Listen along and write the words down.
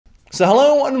So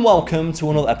hello and welcome to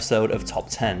another episode of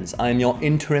TopTenz. I am your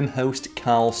interim host,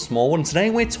 Karl, and today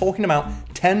we're talking about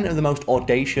 10 of the most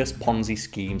audacious Ponzi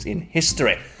schemes in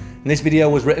history. And this video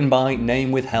was written by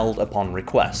Name Withheld upon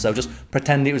request, so just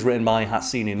pretend it was written by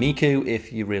Hatsune Miku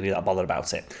if you're really that bothered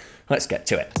about it. Let's get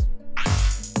to it.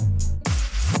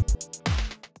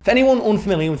 For anyone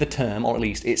unfamiliar with the term, or at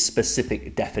least its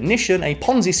specific definition, a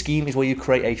Ponzi scheme is where you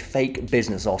create a fake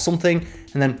business or something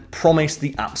and then promise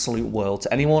the absolute world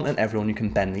to anyone and everyone you can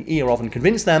bend the ear of and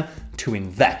convince them to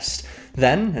invest.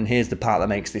 Then, and here's the part that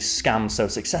makes this scam so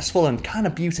successful and kind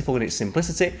of beautiful in its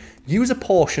simplicity, use a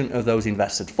portion of those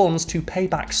invested funds to pay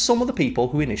back some of the people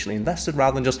who initially invested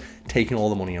rather than just taking all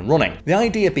the money and running. The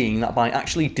idea being that by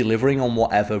actually delivering on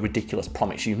whatever ridiculous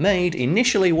promise you made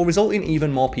initially will result in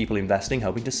even more people investing,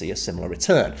 hoping to see a similar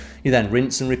return. You then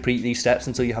rinse and repeat these steps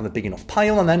until you have a big enough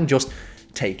pile and then just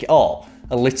take it all.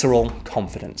 A literal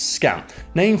confidence scam.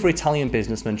 Named for Italian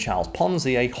businessman Charles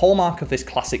Ponzi, a hallmark of this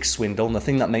classic swindle and the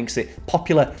thing that makes it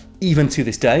popular even to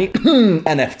this day,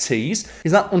 NFTs,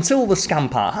 is that until the scam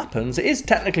part happens, it is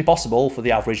technically possible for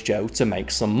the average Joe to make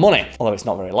some money, although it's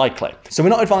not very likely. So we're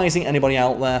not advising anybody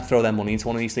out there throw their money into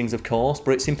one of these things, of course,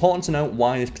 but it's important to note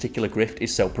why this particular grift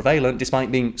is so prevalent.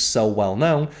 Despite being so well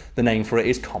known, the name for it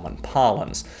is common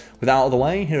parlance. With that out of the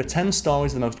way, here are 10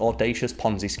 stories of the most audacious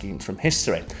Ponzi schemes from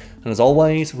history. And as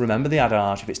always, remember the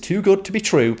adage, if it's too good to be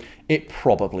true, it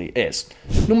probably is.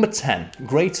 Number 10,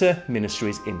 Greater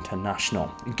Ministries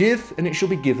International. Give and it shall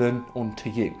be given unto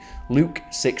you. Luke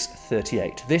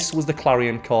 6:38. This was the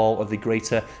clarion call of the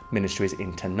Greater Ministries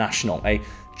International, a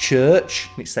church,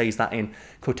 it says that in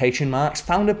quotation marks,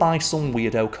 founded by some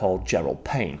weirdo called Gerald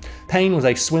Payne. Payne was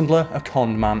a swindler, a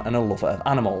con man, and a lover of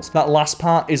animals. That last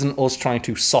part isn't us trying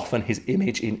to soften his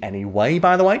image in any way,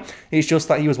 by the way. It's just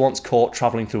that he was once caught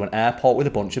travelling through an airport with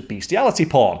a bunch of bestiality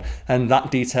porn, and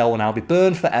that detail will now be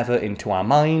burned forever into our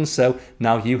minds, so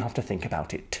now you have to think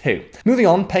about it too. Moving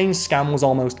on, Payne's scam was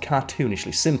almost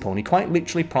cartoonishly simple, and he quite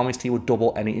literally promised he would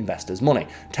double any investor's money,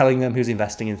 telling them he was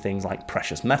investing in things like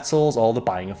precious metals or the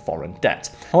buying of foreign debt.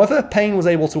 However, Payne was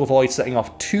able to avoid setting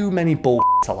off too many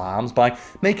bullshit alarms by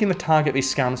making the target of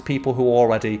his scams people who were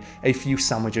already a few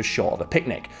sandwiches short of a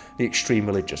picnic, the extreme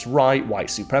religious right, white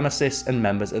supremacists, and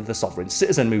members of the sovereign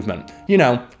citizen movement. You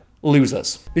know,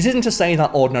 losers. This isn't to say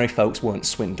that ordinary folks weren't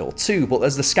swindled too, but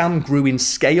as the scam grew in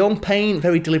scale, Payne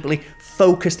very deliberately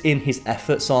focused in his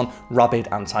efforts on rabid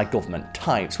anti-government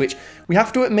types, which we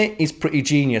have to admit is pretty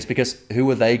genius because who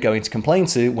are they going to complain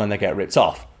to when they get ripped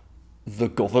off? The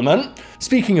government.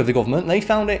 Speaking of the government, they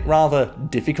found it rather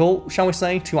difficult, shall we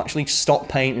say, to actually stop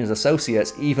Payne and his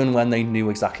associates even when they knew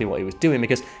exactly what he was doing,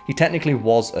 because he technically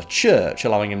was a church,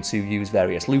 allowing him to use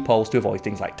various loopholes to avoid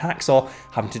things like tax or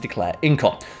having to declare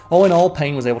income. All in all,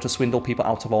 Payne was able to swindle people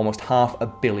out of almost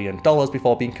 $500 million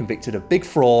before being convicted of big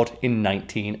fraud in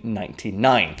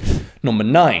 1999. Number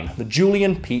 9, the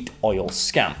Julian Pete oil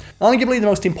scam. Arguably the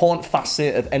most important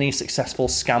facet of any successful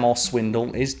scam or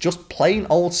swindle is just plain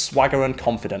old swagger and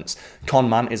confidence. Con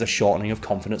man is a shortening of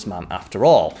confidence man after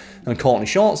all, and Courtney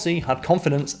Shortsey had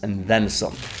confidence and then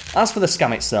some. As for the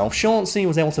scam itself, Shortsey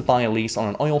was able to buy a lease on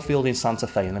an oil field in Santa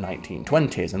Fe in the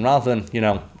 1920s, and rather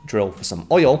than, drill for some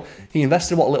oil, he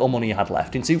invested what little money he had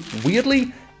left into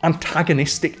weirdly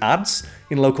antagonistic ads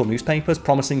in local newspapers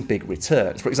promising big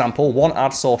returns. For example, one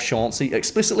ad saw Shortsey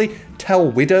explicitly tell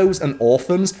widows and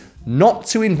orphans not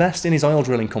to invest in his oil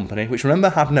drilling company, which remember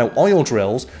had no oil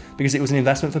drills because it was an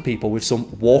investment for people with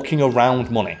some walking around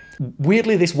money.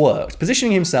 Weirdly, this worked,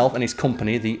 positioning himself and his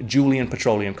company, the Julian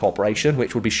Petroleum Corporation,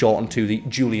 which would be shortened to the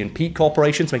Julian Pete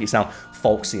Corporation to make it sound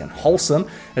folksy and wholesome,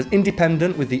 as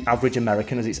independent with the average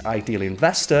American as its ideal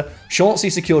investor.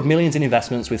 Shortsey secured millions in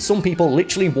investments, with some people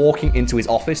literally walking into his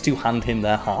office to hand him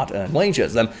their hard-earned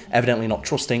wages, them evidently not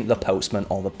trusting the postman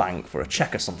or the bank for a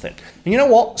check or something. And you know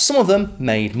what? Some of them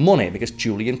made money because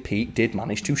Julian Pete did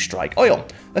manage to strike oil.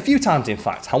 A few times in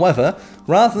fact. However,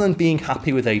 rather than being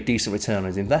happy with a decent return on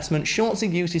his investment,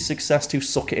 Shortsey used his success to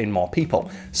suck it in more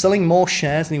people, selling more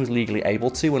shares than he was legally able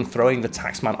to and throwing the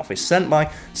taxman off his scent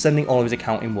by sending all of his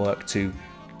accounting work to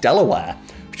Delaware,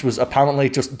 which was apparently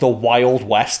just the Wild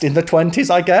West in the 20s,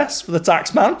 I guess, for the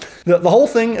taxman. The whole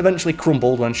thing eventually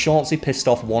crumbled when Shortsey pissed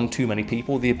off one too many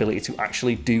people with the ability to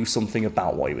actually do something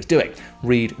about what he was doing.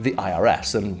 Read the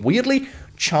IRS. And weirdly,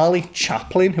 Charlie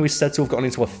Chaplin, who is said to have gotten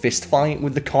into a fist fight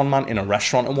with the con man in a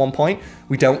restaurant at one point.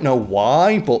 We don't know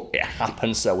why, but it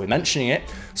happened, so we're mentioning it.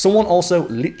 Someone also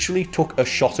literally took a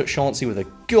shot at Shortsey with a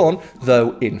gun,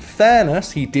 though in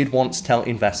fairness, he did once tell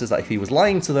investors that if he was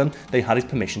lying to them, they had his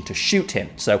permission to shoot him,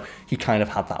 so he kind of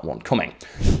had that one coming.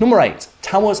 Number 8,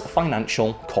 Towers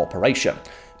Financial Corporation.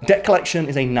 Debt collection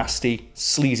is a nasty,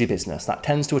 sleazy business that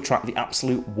tends to attract the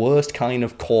absolute worst kind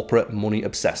of corporate,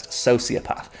 money-obsessed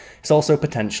sociopath. It's also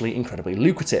potentially incredibly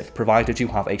lucrative, provided you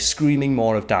have a screaming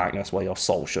maw of darkness where your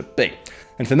soul should be.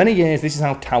 And for many years, this is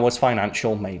how Towers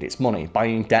Financial made its money,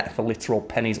 buying debt for literal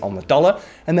pennies on the dollar,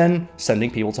 and then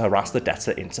sending people to harass the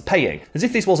debtor into paying. As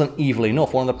if this wasn't evil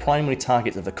enough, one of the primary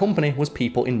targets of the company was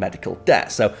people in medical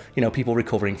debt, so, people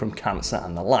recovering from cancer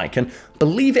and the like. And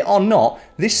believe it or not,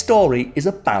 this story is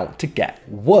about to get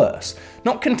worse.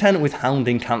 Not content with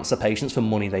hounding cancer patients for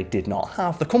money they did not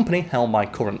have, the company, held by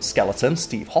current skeleton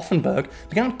Steve Hoffenberg,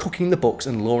 began cooking the books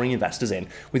and luring investors in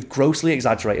with grossly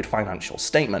exaggerated financial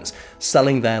statements,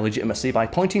 selling their legitimacy by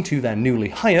pointing to their newly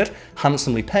hired,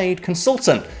 handsomely paid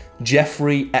consultant,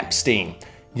 Jeffrey Epstein.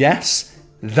 Yes,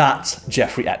 that's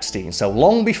Jeffrey Epstein. So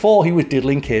long before he was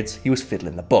diddling kids, he was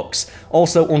fiddling the books.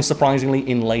 Also, unsurprisingly,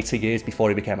 in later years before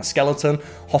he became a skeleton,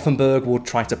 Hoffenberg would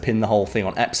try to pin the whole thing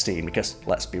on Epstein because,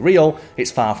 let's be real,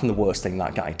 it's far from the worst thing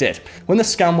that guy did. When the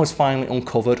scam was finally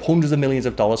uncovered, hundreds of millions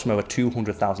of dollars from over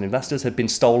 200,000 investors had been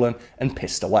stolen and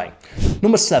pissed away.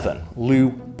 Number 7,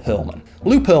 Lou Pearlman.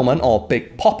 Lou Pearlman, or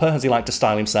Big Popper as he liked to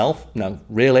style himself, no,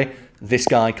 really, this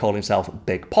guy called himself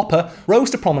Big Popper,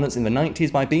 rose to prominence in the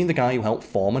 90s by being the guy who helped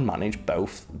form and manage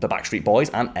both the Backstreet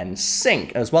Boys and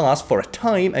NSYNC, as well as, for a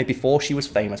time, a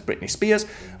before-she-was-famous Britney Spears,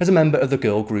 as a member of the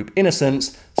girl group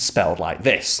Innocence, spelled like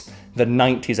this. The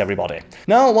 90s, everybody.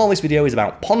 Now, while this video is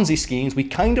about Ponzi schemes, we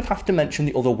kind of have to mention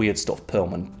the other weird stuff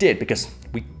Pearlman did, because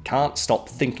we can't stop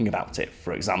thinking about it.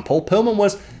 For example, Pearlman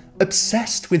was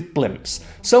obsessed with blimps,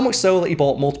 so much so that he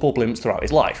bought multiple blimps throughout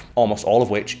his life, almost all of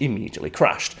which immediately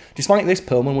crashed. Despite this,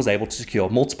 Pearlman was able to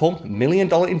secure multiple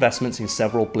million-dollar investments in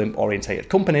several blimp-orientated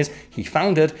companies he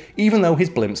founded, even though his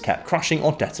blimps kept crashing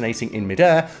or detonating in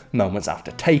midair moments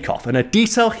after takeoff. And a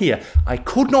detail here I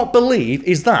could not believe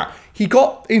is that he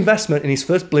got investment in his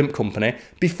first blimp company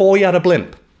before he had a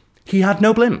blimp. He had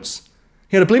no blimps.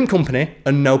 He had a blimp company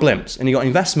and no blimps, and he got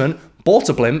investment, bought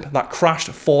a blimp that crashed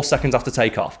 4 seconds after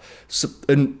takeoff. So,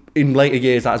 and in later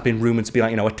years, that has been rumoured to be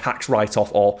like, a tax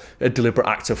write-off or a deliberate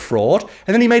act of fraud.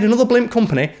 And then he made another blimp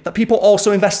company that people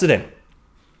also invested in.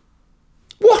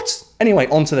 What? Anyway,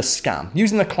 onto the scam.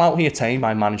 Using the clout he attained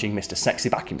by managing Mr. Sexy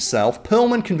back himself,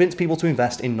 Pearlman convinced people to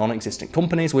invest in non-existent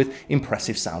companies with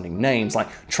impressive-sounding names, like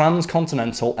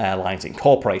Transcontinental Airlines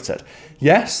Incorporated.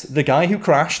 Yes, the guy who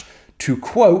crashed, to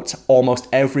quote, almost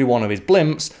every one of his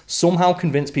blimps, somehow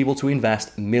convinced people to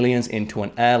invest millions into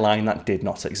an airline that did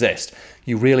not exist.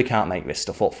 You really can't make this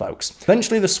stuff up, folks.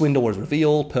 Eventually, the swindle was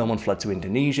revealed. Pearlman fled to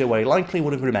Indonesia, where he likely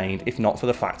would have remained if not for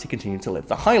the fact he continued to live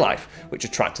the high life, which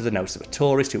attracted the notice of a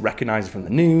tourist who recognised him from the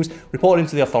news, reporting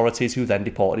to the authorities, who then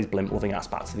deported his blimp-loving ass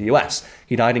back to the US.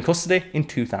 He died in custody in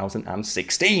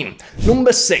 2016.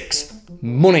 Number 6,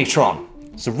 Moneytron.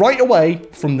 So right away,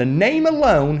 from the name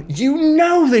alone, you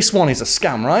know this one is a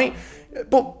scam, right?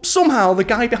 But somehow the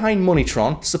guy behind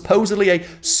Moneytron, supposedly a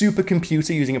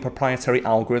supercomputer using a proprietary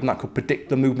algorithm that could predict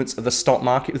the movements of the stock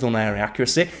market with unerring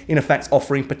accuracy, in effect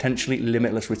offering potentially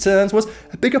limitless returns, was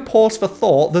a bigger pause for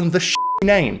thought than the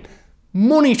name.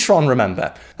 Moneytron,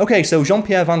 remember? Okay, so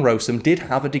Jean-Pierre Van Rossum did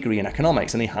have a degree in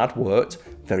economics, and he had worked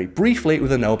very briefly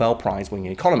with a Nobel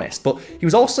Prize-winning economist, but he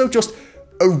was also just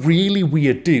a really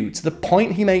weird dude, to the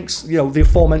point he makes, the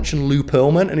aforementioned Lou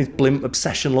Pearlman and his blimp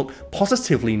obsession look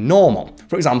positively normal.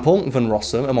 For example, Van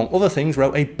Rossum, among other things,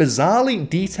 wrote a bizarrely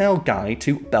detailed guide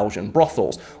to Belgian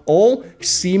brothels, all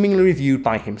seemingly reviewed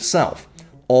by himself.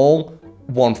 All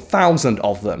 1,000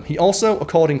 of them. He also,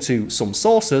 according to some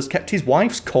sources, kept his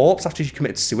wife's corpse after she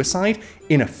committed suicide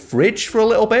in a fridge for a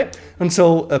little bit,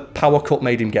 until a power cut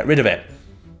made him get rid of it.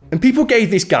 And people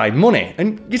gave this guy money,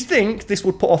 and you'd think this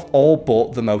would put off all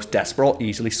but the most desperate or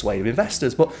easily swayed of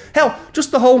investors. But hell,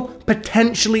 just the whole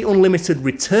potentially unlimited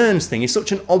returns thing is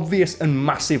such an obvious and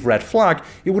massive red flag,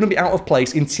 it wouldn't be out of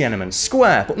place in Tiananmen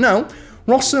Square. But no,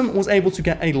 Rossum was able to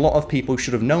get a lot of people who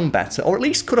should have known better, or at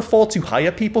least could afford to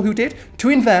hire people who did, to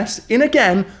invest in,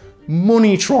 again,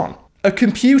 Moneytron. A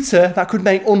computer that could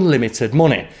make unlimited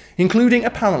money, including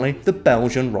apparently the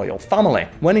Belgian royal family.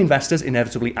 When investors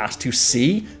inevitably asked to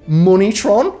see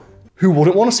Moneytron, who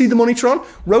wouldn't want to see the Moneytron?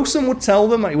 Rossum would tell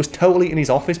them that it was totally in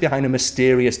his office behind a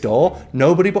mysterious door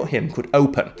nobody but him could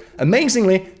open.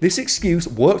 Amazingly, this excuse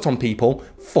worked on people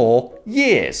for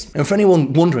years. And for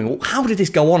anyone wondering, well, how did this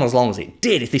go on as long as it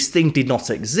did if this thing did not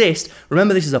exist?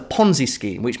 Remember, this is a Ponzi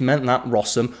scheme, which meant that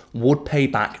Rossum would pay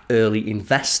back early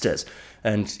investors.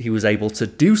 And he was able to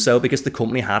do so because the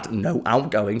company had no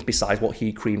outgoings besides what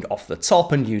he creamed off the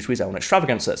top and used for his own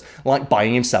extravagances, like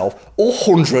buying himself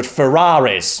 100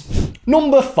 Ferraris.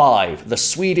 Number 5, the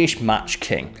Swedish Match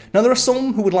King. Now, there are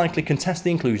some who would likely contest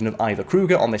the inclusion of Ivar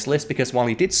Kruger on this list because while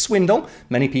he did swindle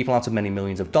many people out of many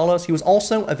millions of dollars, he was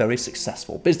also a very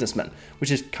successful businessman,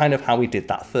 which is kind of how he did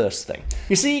that first thing.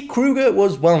 You see, Kruger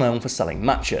was well known for selling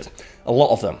matches. A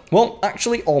lot of them. Well,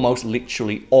 actually almost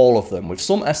literally all of them, with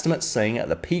some estimates saying at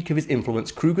the peak of his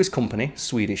influence, Kruger's company,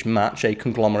 Swedish Match, a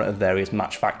conglomerate of various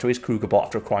match factories Kruger bought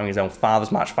after acquiring his own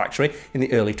father's match factory in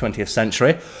the early 20th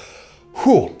century,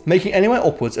 making anywhere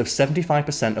upwards of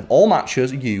 75% of all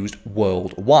matches used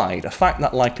worldwide, a fact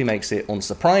that likely makes it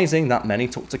unsurprising that many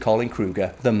took to calling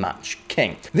Kruger the Match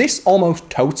King. This almost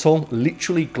total,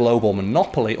 literally global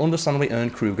monopoly understandably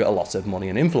earned Kruger a lot of money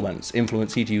and influence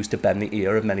he'd used to bend the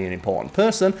ear of many an important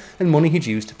person, and money he'd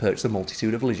used to purchase a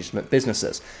multitude of legitimate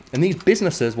businesses. And these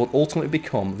businesses would ultimately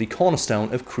become the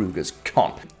cornerstone of Kruger's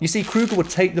con. You see, Kruger would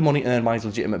take the money earned by his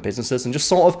legitimate businesses and just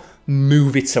sort of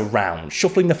move it around,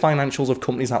 shuffling the financials of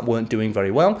companies that weren't doing very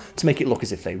well to make it look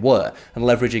as if they were, and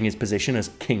leveraging his position as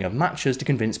king of matches to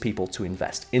convince people to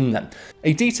invest in them.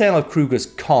 A detail of Kruger's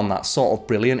con that's sort of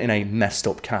brilliant in a messed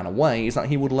up kind of way is that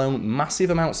he would loan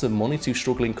massive amounts of money to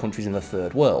struggling countries in the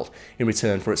third world in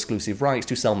return for exclusive rights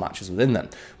to sell matches within them.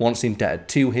 Once indebted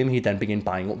to him, he'd then begin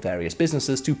buying up various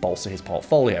businesses to bolster his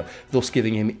portfolio, thus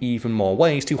giving him even more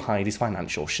ways to hide his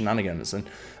financial shenanigans. And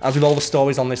as with all the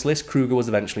stories on this list, Kruger was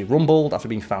eventually rumbled after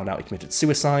being found out he committed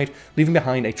suicide, leaving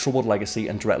behind a troubled legacy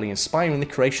and directly inspiring the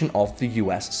creation of the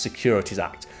US Securities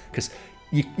Act. Because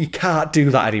you can't do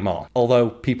that anymore, although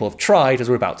people have tried, as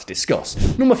we're about to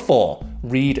discuss. Number 4,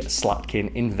 Reed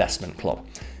Slatkin Investment Club.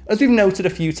 As we've noted a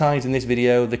few times in this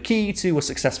video, the key to a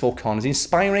successful con is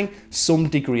inspiring some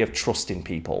degree of trust in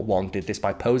people. One did this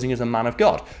by posing as a man of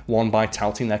God, one by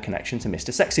touting their connection to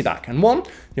Mr. Sexyback, and one,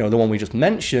 the one we just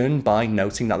mentioned, by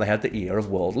noting that they had the ear of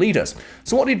world leaders.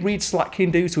 So what did Reed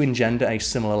Slatkin do to engender a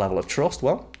similar level of trust?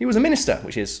 Well, he was a minister,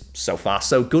 which is so far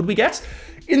so good, we guess,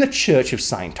 in the Church of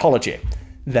Scientology.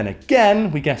 Then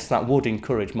again, we guess that would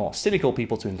encourage more cynical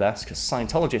people to invest because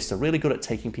Scientologists are really good at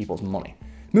taking people's money.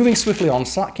 Moving swiftly on,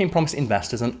 Slatkin promised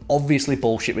investors an obviously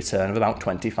bullshit return of about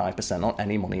 25% on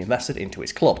any money invested into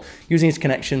his club, using his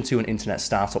connection to an internet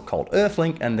startup called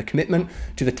Earthlink and the commitment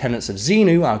to the tenets of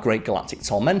Xenu, our great galactic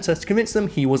tormentor, to convince them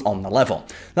he was on the level.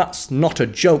 That's not a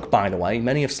joke, by the way.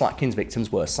 Many of Slatkin's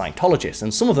victims were Scientologists,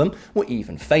 and some of them were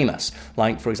even famous,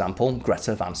 like, for example,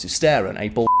 Greta Van Susteren, a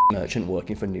bull merchant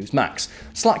working for Newsmax.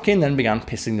 Slatkin then began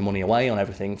pissing the money away on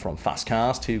everything from fast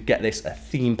cars to, get this, a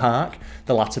theme park,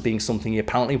 the latter being something he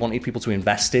apparently wanted people to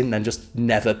invest in, then just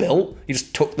never built. He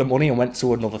just took the money and went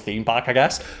to another theme park, I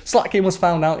guess. Slatkin was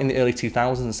found out in the early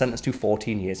 2000s and sentenced to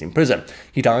 14 years in prison.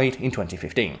 He died in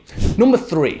 2015. Number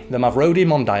 3, the Mavrodi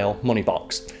Mondial Money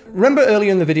Box. Remember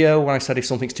earlier in the video when I said if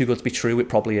something's too good to be true, it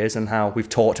probably is, and how we've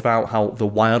talked about how the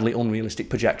wildly unrealistic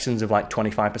projections of like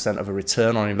 25% of a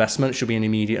return on investment should be an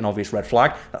immediate and obvious red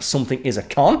flag that something is a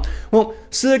con? Well,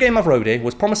 Sergei Mavrodi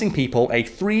was promising people a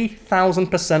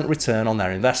 3,000% return on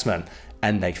their investment,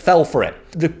 and they fell for it.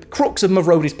 The crux of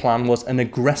Mavrodi's plan was an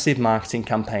aggressive marketing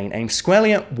campaign aimed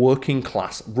squarely at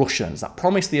working-class Russians that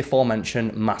promised the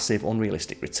aforementioned massive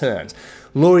unrealistic returns,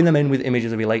 luring them in with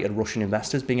images of elated Russian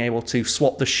investors being able to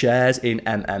swap the shares in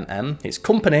MMM, his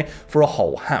company, for a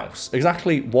whole house.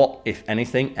 Exactly what, if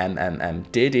anything,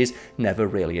 MMM did is never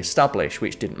really established,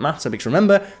 which didn't matter because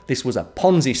remember, this was a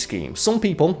Ponzi scheme. Some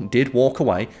people did walk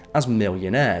away as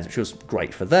millionaires, which was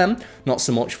great for them, not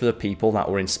so much for the people that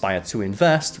were inspired to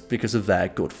invest because of their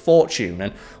good fortune.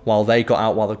 And while they got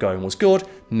out while the going was good,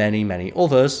 many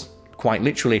others, quite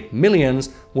literally millions,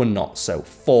 were not so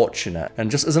fortunate. And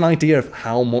just as an idea of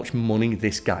how much money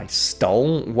this guy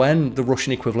stole, when the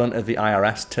Russian equivalent of the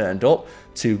IRS turned up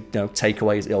to take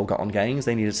away his ill-gotten gains,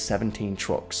 they needed 17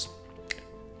 trucks.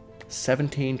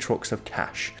 17 trucks of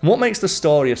cash. And what makes the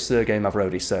story of Sergei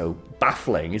Mavrodi so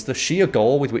baffling is the sheer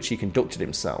gall with which he conducted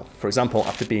himself. For example,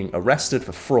 after being arrested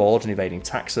for fraud and evading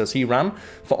taxes, he ran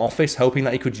for office hoping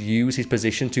that he could use his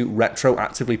position to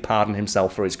retroactively pardon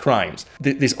himself for his crimes.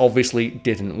 This obviously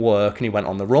didn't work and he went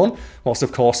on the run, whilst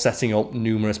of course setting up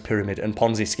numerous pyramid and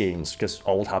Ponzi schemes, because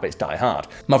old habits die hard.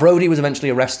 Mavrodi was eventually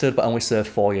arrested but only served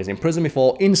 4 years in prison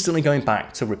before instantly going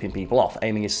back to ripping people off,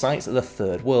 aiming his sights at the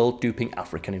third world, duping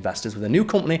African investors with a new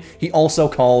company he also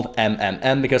called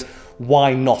MMM, because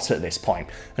why not at this point?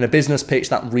 And a business pitch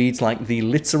that reads like the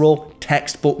literal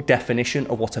textbook definition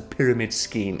of what a pyramid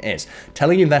scheme is,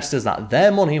 telling investors that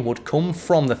their money would come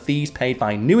from the fees paid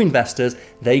by new investors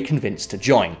they convinced to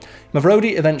join.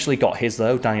 Mavrodi eventually got his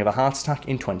though, dying of a heart attack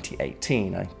in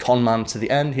 2018. A con man to the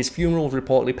end, his funeral was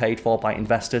reportedly paid for by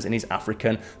investors in his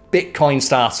African Bitcoin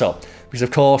startup, because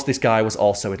of course this guy was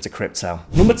also into crypto.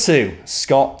 Number 2,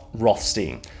 Scott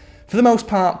Rothstein. For the most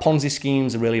part, Ponzi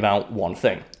schemes are really about one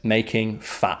thing: making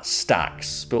fat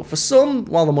stacks. But for some,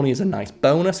 while the money is a nice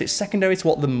bonus, it's secondary to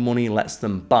what the money lets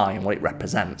them buy and what it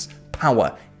represents: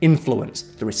 power, influence,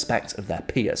 the respect of their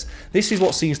peers. This is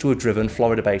what seems to have driven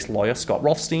Florida-based lawyer Scott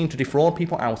Rothstein to defraud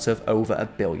people out of over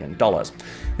 $1 billion.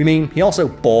 We mean, he also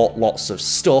bought lots of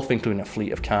stuff, including a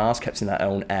fleet of cars kept in their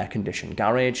own air-conditioned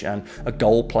garage, and a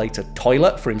gold-plated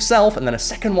toilet for himself, and then a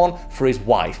second one for his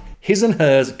wife. His and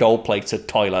hers gold-plated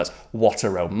toilet. What a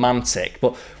romantic.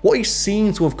 But what he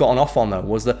seemed to have gotten off on, though,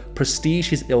 was the prestige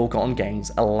his ill-gotten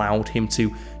gains allowed him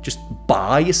to just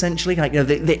buy, essentially. Like,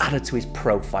 they added to his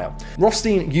profile.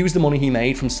 Rothstein used the money he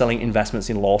made from selling investments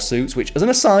in lawsuits, which, as an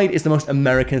aside, is the most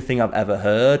American thing I've ever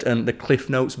heard. And the Cliff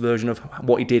Notes version of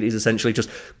what he did is essentially just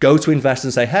go to investors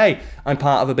and say, hey, I'm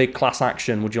part of a big class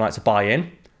action. Would you like to buy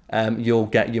in? You'll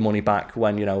get your money back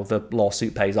when, the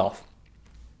lawsuit pays off.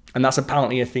 And that's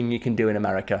apparently a thing you can do in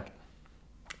America.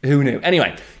 Who knew?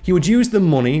 Anyway, he would use the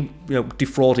money,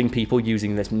 defrauding people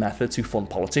using this method to fund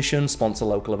politicians, sponsor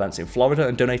local events in Florida,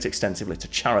 and donate extensively to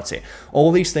charity.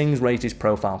 All these things raised his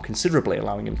profile considerably,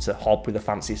 allowing him to hob with the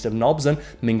fanciest of knobs and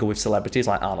mingle with celebrities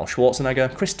like Arnold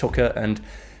Schwarzenegger, Chris Tucker, and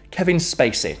Kevin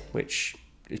Spacey, which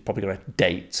is probably going to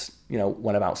date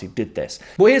whenabouts he did this.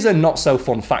 But here's a not so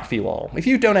fun fact for you all. If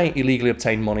you donate illegally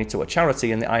obtained money to a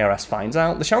charity and the IRS finds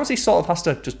out, the charity sort of has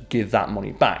to just give that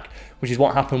money back, which is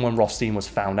what happened when Rothstein was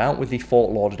found out with the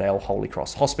Fort Lauderdale Holy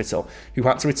Cross Hospital, who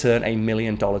had to return a $1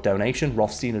 million donation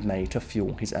Rothstein had made to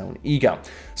fuel his own ego.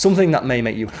 Something that may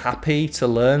make you happy to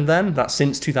learn then, that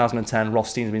since 2010,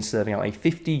 Rothstein has been serving out a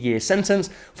 50-year sentence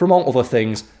for, among other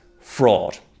things,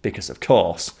 fraud, because of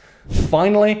course.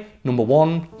 Finally, number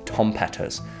 1, Tom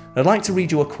Petter's. I'd like to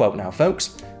read you a quote now,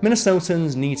 folks.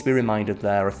 Minnesotans need to be reminded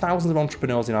there are thousands of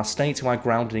entrepreneurs in our state who are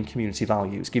grounded in community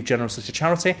values, give generously to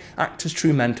charity, act as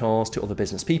true mentors to other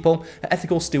business people, are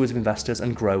ethical stewards of investors,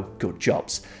 and grow good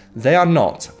jobs. They are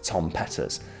not Tom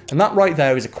Petter's. And that right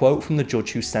there is a quote from the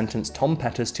judge who sentenced Tom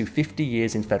Petter's to 50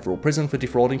 years in federal prison for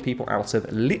defrauding people out of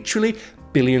literally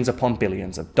billions upon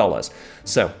billions of dollars.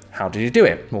 So how did he do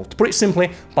it? Well, to put it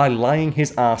simply, by lying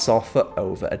his arse off for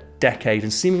over a decade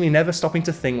and seemingly never stopping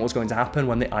to think what was going to happen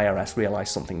when the IRS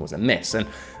realised something was amiss. And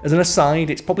as an aside,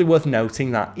 it's probably worth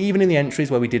noting that even in the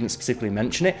entries where we didn't specifically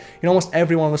mention it, in almost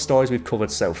every one of the stories we've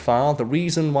covered so far, the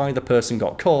reason why the person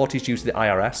got caught is due to the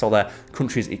IRS or their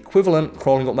country's equivalent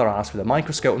crawling up their arse with a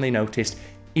microscope when they noticed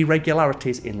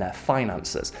irregularities in their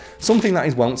finances. Something that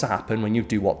is wont to happen when you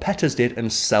do what Petter's did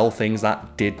and sell things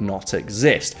that did not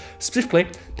exist. Specifically,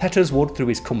 Petter's would, through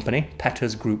his company,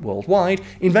 Petter's Group Worldwide,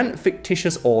 invent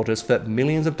fictitious orders for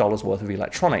millions of dollars worth of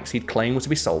electronics he'd claim were to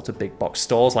be sold to big box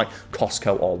stores like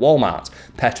Costco or Walmart.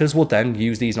 Petter's would then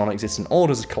use these non-existent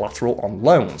orders as collateral on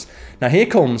loans. Now here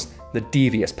comes the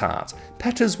devious part.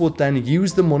 Petter's would then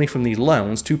use the money from these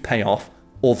loans to pay off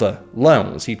other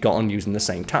loans he'd gotten using the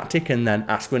same tactic, and then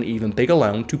ask for an even bigger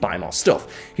loan to buy more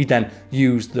stuff. He'd then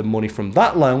use the money from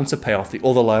that loan to pay off the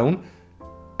other loan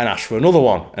and ask for another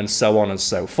one, and so on and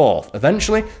so forth.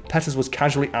 Eventually, Petter's was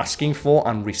casually asking for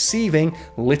and receiving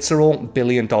literal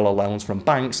billion-dollar loans from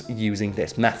banks using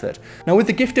this method. Now, with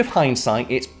the gift of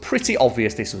hindsight, it's pretty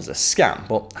obvious this was a scam,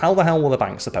 but how the hell were the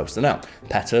banks supposed to know?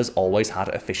 Petter's always had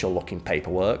official-looking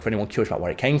paperwork. For anyone curious about where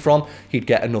it came from, he'd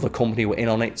get another company who were in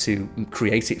on it to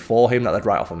create it for him that they'd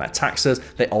write off on their taxes.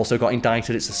 They also got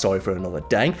indicted. It's a story for another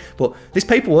day. But this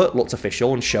paperwork looked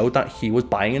official and showed that he was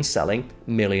buying and selling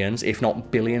millions, if not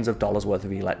billions of dollars worth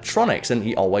of electronics, and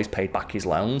he always paid back his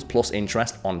loans plus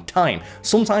interest on time,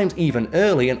 sometimes even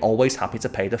early, and always happy to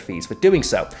pay the fees for doing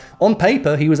so. On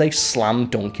paper, he was a slam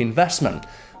dunk investment,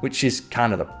 which is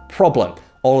kind of the problem.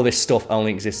 All of this stuff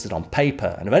only existed on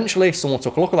paper, and eventually someone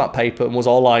took a look at that paper and was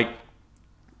all like,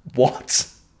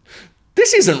 what?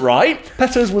 This isn't right.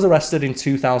 Petter's was arrested in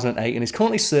 2008 and is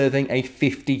currently serving a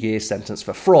 50-year sentence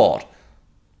for fraud.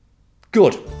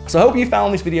 Good. So I hope you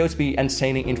found this video to be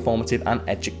entertaining, informative, and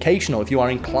educational. If you are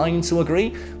inclined to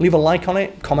agree, leave a like on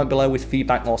it, comment below with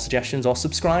feedback or suggestions, or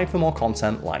subscribe for more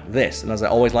content like this. And as I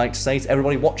always like to say to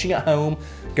everybody watching at home,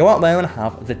 go out there and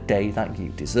have the day that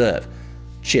you deserve.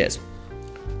 Cheers.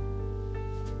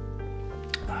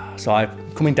 So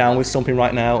I'm coming down with something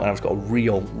right now, and I've got a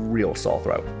real sore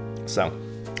throat. So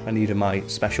I needed my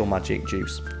special magic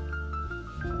juice.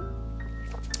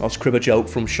 I'll just crib a joke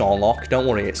from Sherlock. Don't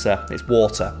worry, it's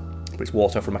water. But it's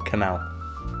water from a canal.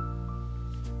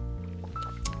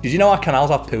 Did you know our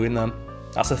canals have poo in them?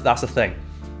 That's a thing.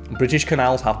 British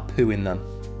canals have poo in them.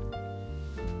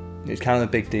 It's kind of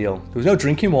a big deal. There was no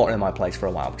drinking water in my place for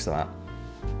a while because of that.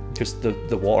 Just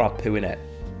the water had poo in it.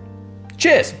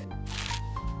 Cheers!